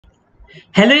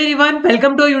Hello everyone,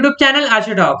 welcome to YouTube channel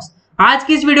आशुटॉक्स। आज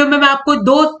की इस वीडियो में मैं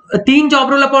आपको तीन जॉब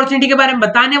रोल अपॉर्चुनिटी के बारे में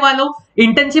बताने वाला हूँ।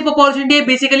 इंटर्नशिप अपॉर्चुनिटी है,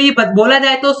 बेसिकली बोला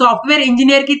जाए तो सॉफ्टवेयर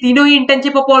इंजीनियर की तीनों ही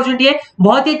इंटर्नशिप अपॉर्चुनिटी है।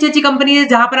 बहुत ही अच्छी अच्छी कंपनी है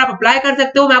जहां पर आप अप्लाई कर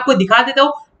सकते हो। मैं आपको दिखा देता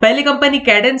हूँ। पहली कंपनी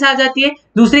कैडेंस आ जाती है,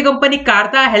 दूसरी कंपनी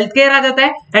कार्टा हेल्थ केयर आ जाता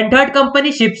है एंड थर्ड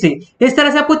कंपनी शिप्सी। इस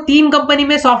तरह से आपको तीन कंपनी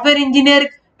में सॉफ्टवेयर इंजीनियर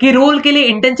की रोल के लिए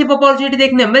इंटर्नशिप अपॉर्चुनिटी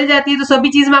देखने मिल जाती है। तो सभी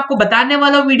चीज मैं आपको बताने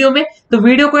वाला हूँ वीडियो में, तो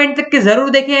वीडियो को एंड तक के जरूर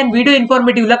देखें एंड वीडियो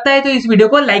इन्फॉर्मेटिव लगता है तो इस वीडियो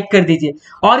को लाइक कर दीजिए।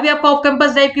 और भी आपको ऑफ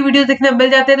कैंपस टाइप की वीडियो देखने मिल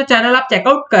जाते हैं तो चैनल आप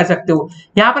चेकआउट कर सकते हो।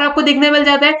 यहाँ पर आपको देखने मिल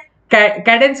जाता है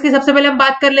कैडेंस की। सबसे पहले हम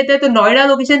बात कर लेते हैं तो नोएडा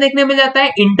लोकेशन देखने मिल जाता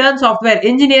है। Intern software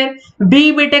engineer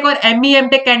B BTech और ME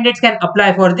MTech candidates can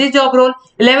apply for this job role.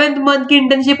 11th month की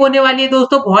इंटर्नशिप होने वाली है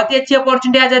दोस्तों, बहुत ही अच्छी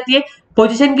अपॉर्चुनिटी आ जाती है।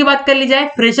 पोजीशन की बात कर ली जाए,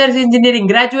 freshers engineering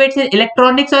graduates in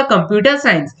electronics और computer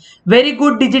science, very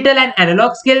good digital and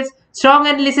analogue skills, strong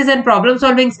analysis and problem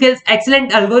solving skills,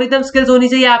 excellent algorithm skills होनी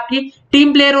चाहिए आपकी,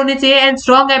 टीम प्लेयर होने चाहिए and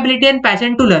strong ability and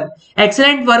passion to learn,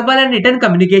 excellent verbal and written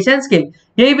communication skill.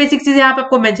 यही basic चीजें यहाँ पे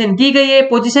आपको मेंशन की गई है।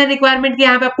 पोजीशन रिक्वायरमेंट की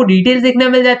यहाँ पे आपको डिटेल्स देखने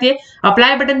मिल जाती है।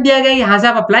 अप्लाई बटन दिया गया है, यहाँ से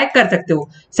आप अप्लाई कर सकते हो।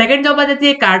 सेकंड जॉब आ जाती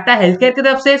है कार्टा हेल्थ केयर की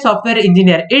तरफ से, सॉफ्टवेयर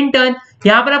इंजीनियर इंटर्न।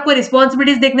 यहाँ पर आपको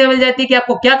रिस्पॉन्सिबिलिटीज देखने मिल जाती है कि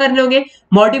आपको क्या करने होंगे।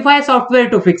 Modify software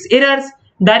to fix errors,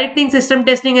 directing system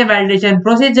testing and validation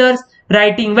procedures,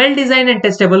 writing well designed and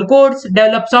testable codes,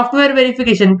 develop software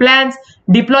verification plans,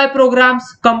 deploy programs,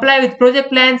 comply with project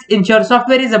plans, ensure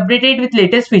software is updated with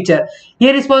latest feature।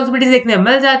 ये responsibilities देखने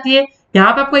मिल जाती है।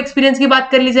 यहाँ पे आपको experience की बात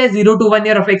कर ली जाए, 0 to 1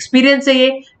 year ऑफ एक्सपीरियंस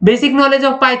चाहिए। Basic knowledge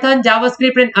of Python,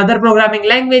 JavaScript and other programming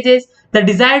languages, the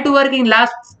desire to work in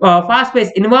fast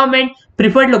pace environment,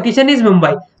 preferred location is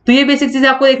Mumbai. तो ये बेसिक चीजें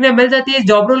आपको देखने मिल जाती है इस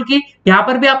जॉब रोल की। यहाँ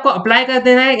पर भी आपको अप्लाई कर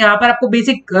देना है। यहाँ पर आपको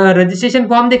बेसिक रजिस्ट्रेशन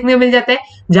फॉर्म देखने मिल जाता है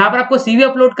जहां पर आपको सीवी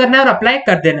अपलोड करना है और अप्लाई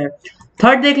कर देना है।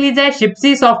 थर्ड देख लीजिए,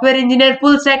 शिप्सी software engineer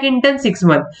full stack intern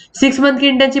 6 month की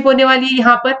इंटर्नशिप होने वाली है।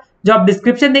 यहाँ पर जॉब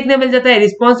डिस्क्रिप्शन देखने मिल जाता है,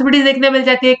 रिस्पॉन्सिबिलिटीज देखने मिल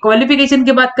जाती है। क्वालिफिकेशन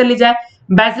की बात कर ली जाए,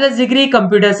 बैचलर्स डिग्री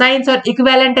कंप्यूटर साइंस और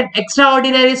equivalent and extra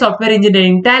ordinary software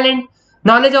engineering talent,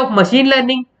 knowledge of machine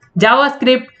learning,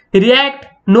 JavaScript, react,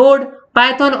 node,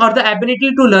 Python और the ability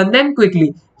to learn them quickly.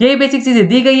 यही बेसिक चीजें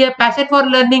दी गई है। Passion for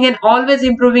learning and always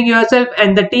improving yourself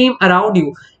and the team around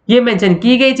you, ये mention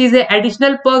की गई चीजें।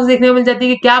 Additional perks देखने को मिल जाती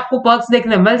है कि क्या आपको पर्क्स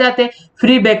देखने मिल जाते हैं।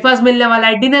 फ्री ब्रेकफास्ट मिलने वाला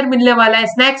है, डिनर मिलने वाला है,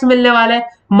 स्नैक्स मिलने वाला है,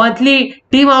 मंथली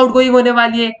टीम आउटगोइंग होने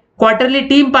वाली है, quarterly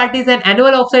team parties and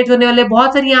annual ऑफसाइट्स होने वाले,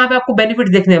 बहुत सारी यहाँ पे आपको बेनिफिट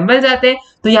देखने मिल जाते हैं।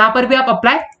 तो यहाँ पर भी आप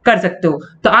अप्लाई कर सकते हो।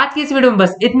 तो आज की इस वीडियो में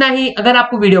बस इतना ही। अगर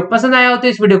आपको वीडियो पसंद आया हो तो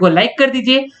इस वीडियो को लाइक कर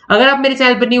दीजिए। अगर आप मेरे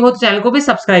चैनल पर न्यू हो तो चैनल को भी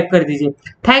सब्सक्राइब कर दीजिए।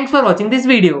 Thanks for watching this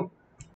video.